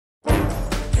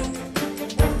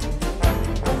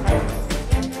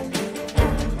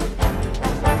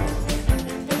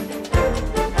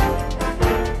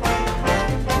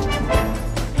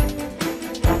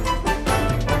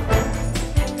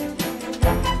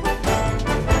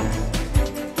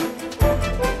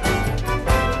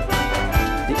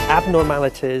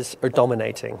Abnormalities are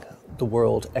dominating the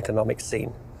world economic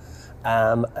scene.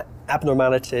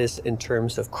 Abnormalities in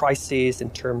terms of crises, in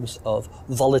terms of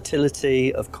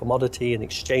volatility of commodity and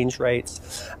exchange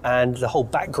rates, and the whole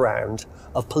background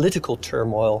of political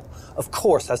turmoil, of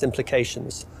course, has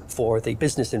implications for the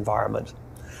business environment.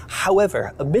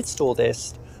 However, amidst all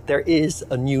this, there is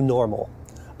a new normal,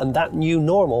 and that new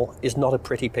normal is not a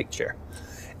pretty picture.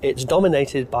 It's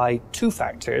dominated by two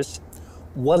factors.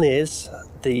 One is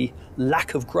the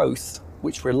lack of growth,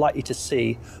 which we're likely to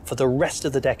see for the rest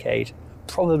of the decade,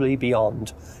 probably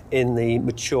beyond, in the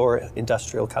mature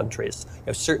industrial countries,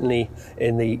 certainly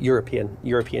in the European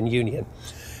Union.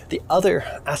 The other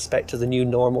aspect of the new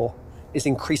normal is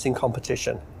increasing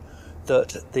competition,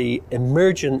 that the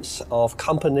emergence of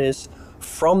companies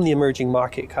from the emerging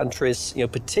market countries,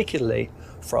 particularly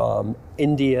from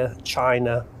India,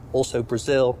 China, also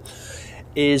Brazil,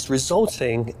 is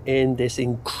resulting in this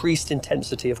increased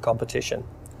intensity of competition.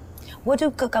 What do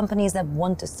companies that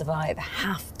want to survive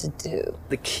have to do?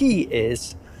 The key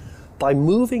is, by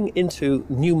moving into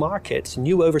new markets,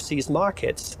 new overseas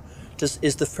markets,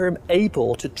 is the firm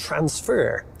able to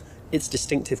transfer its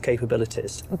distinctive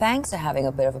capabilities. Banks are having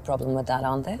a bit of a problem with that,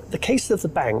 aren't they? The case of the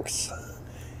banks,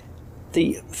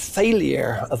 the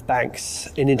failure of banks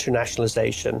in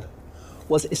internationalization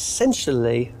was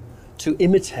essentially to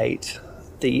imitate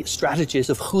the strategies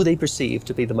of who they perceive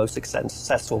to be the most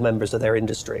successful members of their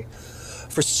industry.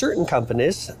 For certain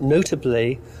companies,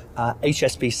 notably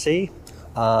HSBC,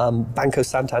 Banco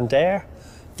Santander,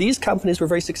 these companies were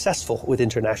very successful with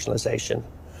internationalization.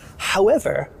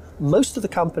 However, most of the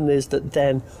companies that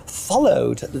then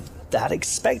followed that,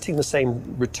 expecting the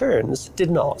same returns, did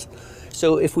not.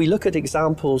 So if we look at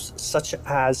examples such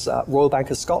as Royal Bank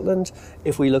of Scotland,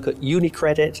 if we look at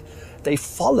UniCredit, they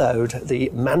followed the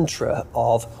mantra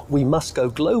of we must go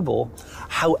global.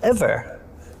 However,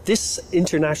 this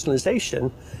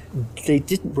internationalization,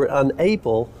 were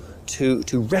unable to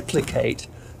replicate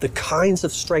the kinds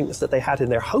of strengths that they had in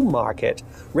their home market,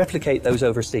 replicate those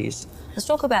overseas. Let's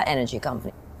talk about energy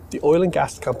companies. The oil and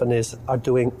gas companies are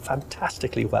doing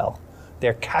fantastically well.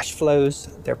 Their cash flows,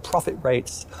 their profit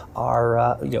rates are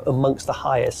amongst the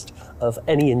highest of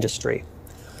any industry.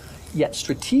 Yet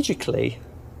strategically,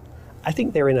 I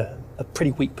think they're in a pretty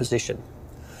weak position.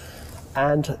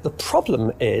 And the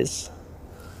problem is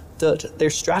that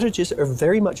their strategies are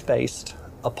very much based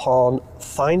upon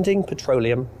finding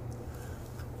petroleum,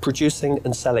 producing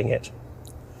and selling it.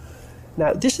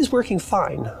 Now, this is working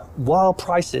fine while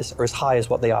prices are as high as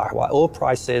what they are, while oil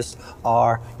prices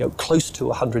are close to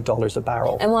 $100 a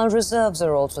barrel. And while reserves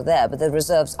are also there, but the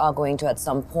reserves are going to at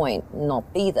some point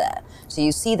not be there. So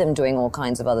you see them doing all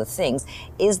kinds of other things.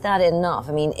 Is that enough?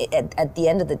 I mean, at the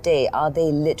end of the day, are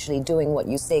they literally doing what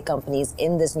you say companies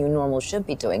in this new normal should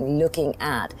be doing, looking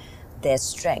at their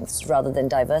strengths rather than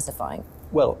diversifying?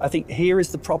 Well, I think here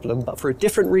is the problem, but for a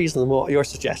different reason than what you're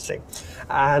suggesting.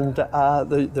 And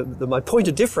my point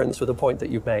of difference with the point that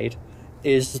you've made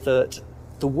is that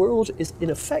the world is in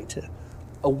effect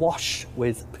awash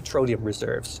with petroleum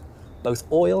reserves, both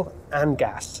oil and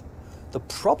gas. The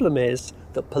problem is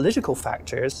that political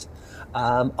factors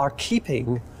are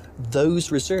keeping those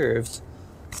reserves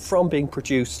from being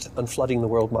produced and flooding the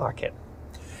world market.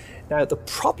 Now, the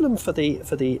problem for the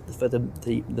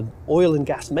oil and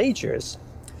gas majors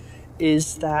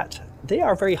is that they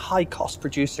are very high cost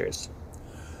producers.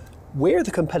 Where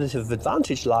the competitive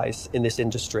advantage lies in this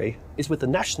industry is with the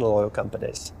national oil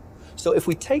companies. So if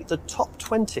we take the top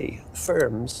 20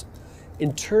 firms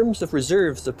in terms of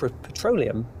reserves of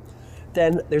petroleum,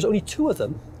 then there's only two of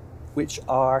them which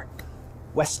are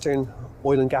Western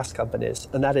oil and gas companies,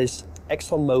 and that is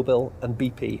ExxonMobil and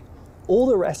BP. All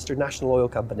the rest are national oil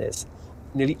companies.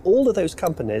 Nearly all of those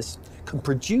companies can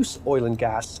produce oil and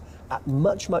gas at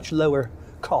much, much lower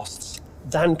costs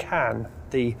than can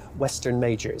the Western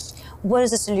majors. What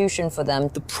is the solution for them?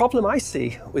 The problem I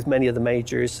see with many of the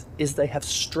majors is they have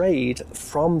strayed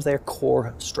from their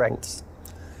core strengths.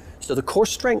 So the core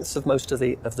strengths of most of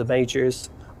the majors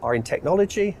are in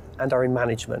technology and are in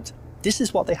management. This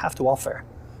is what they have to offer.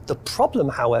 The problem,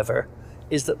 however,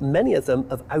 is that many of them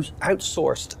have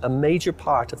outsourced a major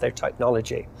part of their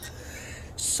technology.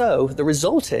 So the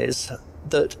result is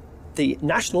that the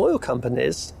national oil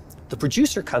companies, the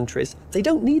producer countries, they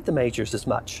don't need the majors as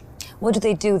much. What do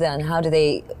they do then? How do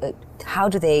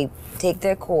they take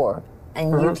their core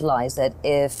and utilize it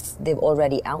if they've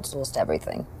already outsourced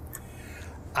everything?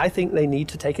 I think they need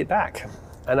to take it back.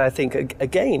 And I think,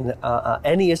 again,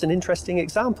 Eni is an interesting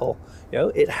example.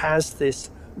 It has this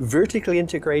vertically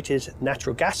integrated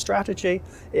natural gas strategy.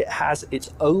 It has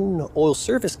its own oil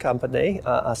service company,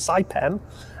 Saipem,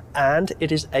 and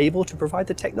it is able to provide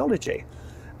the technology.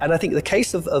 And I think the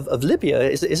case of Libya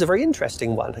is a very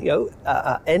interesting one.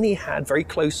 Eni had very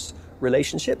close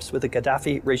relationships with the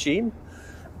Gaddafi regime,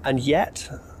 and yet,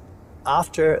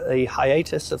 after a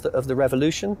hiatus of the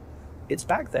revolution, it's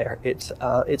back there. Its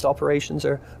operations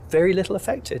are very little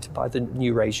affected by the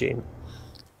new regime.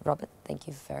 Robert, thank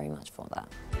you very much for that.